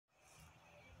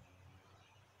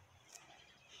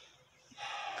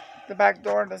The back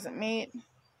door doesn't meet.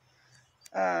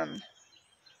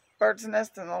 Bird's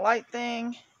nest and the light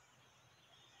thing.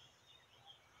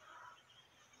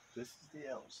 This is the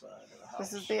outside of the house.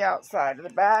 This is the outside of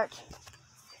the back.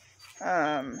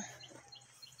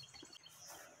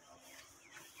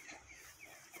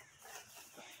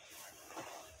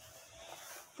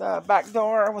 The back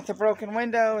door with the broken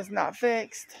window is not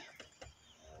fixed.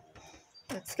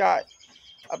 It's got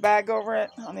a bag over it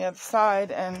on the other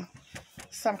side and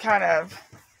some kind of...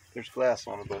 There's glass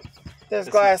on it, but... There's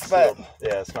glass, but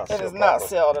yeah, it's not sealed. It is not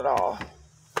sealed at all.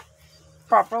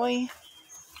 Properly.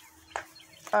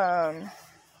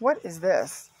 What is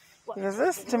this? Because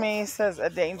this to me says a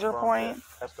danger point.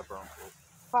 That's the burn pit.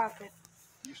 Fire pit.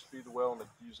 Used to be the well and they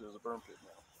use it as a burn pit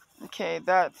now. Okay,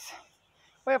 that's...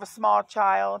 We have a small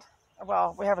child.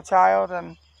 Well, we have a child,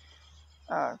 and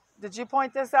did you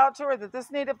point this out to her that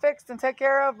this needed fixed and take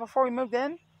care of before we moved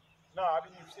in? No, I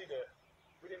didn't even see that.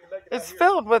 We didn't make it. It's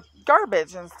filled with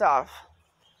garbage and stuff.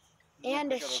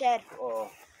 And a shed.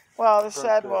 Well, the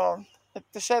shed, well, if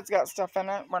the shed's got stuff in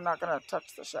it, we're not going to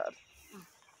touch the shed.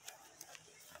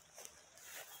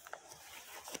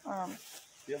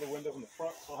 The other window in the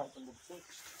front still hasn't been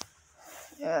fixed.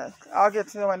 Yeah, I'll get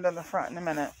to the window in the front in a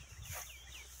minute.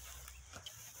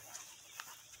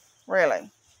 Really?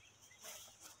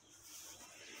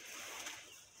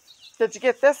 Did you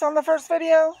get this on the first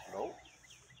video? No.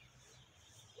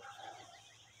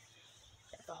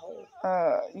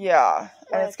 Yeah,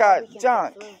 and it's got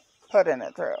junk put in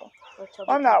it through. Well,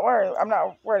 I'm not worried. I'm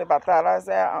not worried about that,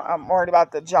 Isaiah. I'm worried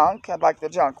about the junk. I'd like the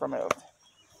junk removed.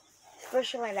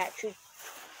 Especially that tree.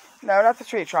 No, not the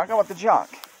tree trunk. I want the junk.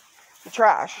 The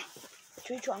trash. The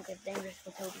tree trunk is dangerous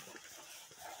for Toby.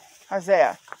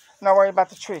 Isaiah, I'm not worried about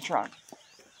the tree trunk.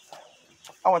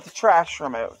 I want the trash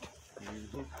removed.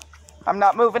 I'm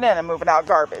not moving in. I'm moving out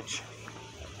garbage.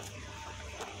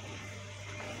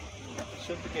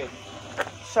 Shut the gate.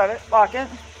 Shut it. Lock it.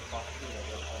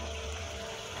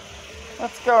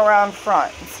 Let's go around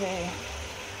front and see.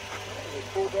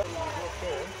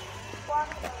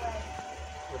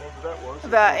 Whatever that was.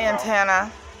 That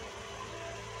antenna.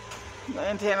 The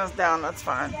antenna's down. That's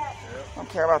fine. Don't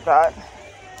care about that.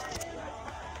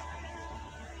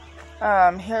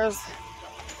 Here's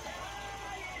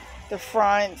the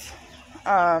front.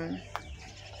 I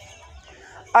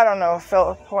don't know if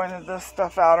Philip pointed this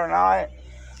stuff out or not.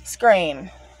 Screen.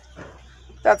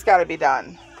 That's got to be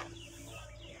done.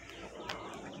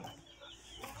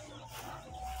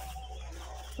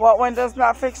 What window's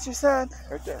not fixed, you said?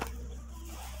 Right there.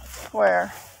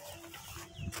 Where?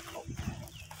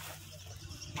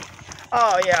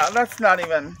 Oh, yeah, that's not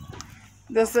even...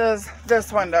 This is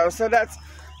this window. So that's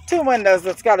two windows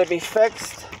that's got to be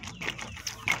fixed.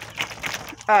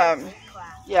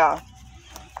 Yeah.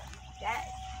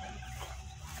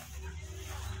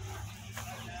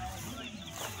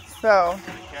 So,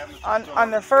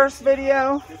 on the first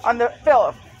video,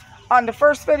 Philip, on the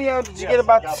first video, did you get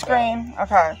about the screen?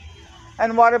 That. Okay.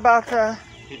 And what about the...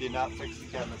 He did not fix the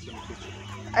cabinets in the kitchen.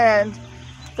 And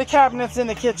the cabinets in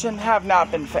the kitchen have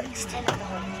not been fixed.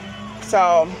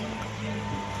 So,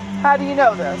 how do you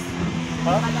know this?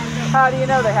 Huh? How do you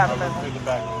know they haven't been fixed? Through the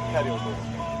back patio door.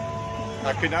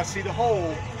 I could not see the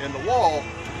hole in the wall,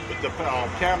 but the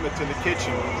cabinets in the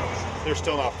kitchen, they're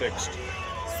still not fixed.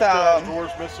 So, still has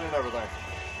drawers missing and everything.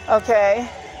 Okay.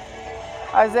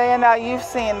 Isaiah, now you've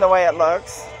seen the way it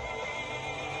looks.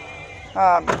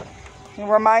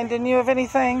 Reminding you of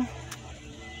anything?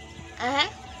 Uh-huh.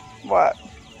 What?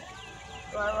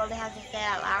 Do I really have to say it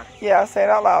out loud? Yeah, say it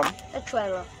out loud. The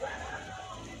trailer.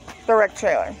 The wreck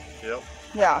trailer. Yep.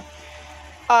 Yeah.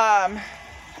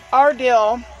 Our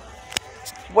deal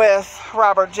with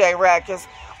Robert J. Wreck is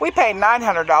we paid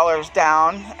 $900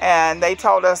 down, and they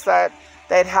told us that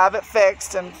they'd have it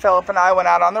fixed, and Philip and I went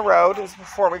out on the road. It was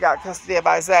before we got custody of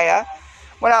Isaiah.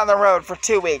 Went out on the road for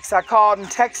 2 weeks. I called and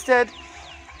texted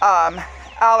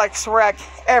Alex Wreck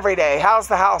every day. How's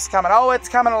the house coming? Oh, it's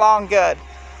coming along good.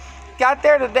 Got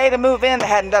there today to move in. They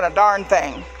hadn't done a darn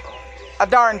thing. A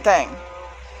darn thing.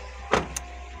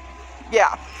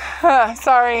 Yeah.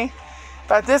 Sorry.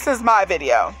 But this is my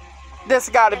video. This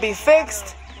got to be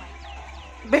fixed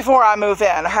before I move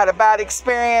in. I had a bad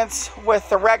experience with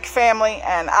the Wreck family,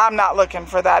 and I'm not looking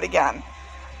for that again.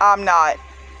 I'm not.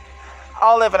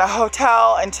 I'll live in a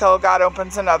hotel until God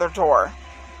opens another door.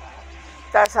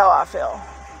 That's how I feel.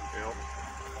 Yep.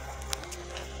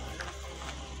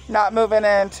 Not moving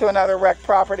into another Wreck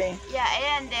property. Yeah,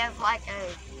 and there's like a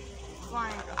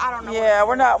I don't know. Yeah,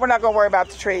 we're not gonna worry about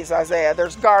the trees, Isaiah.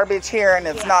 There's garbage here and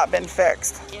it's not been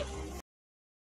fixed. Yep.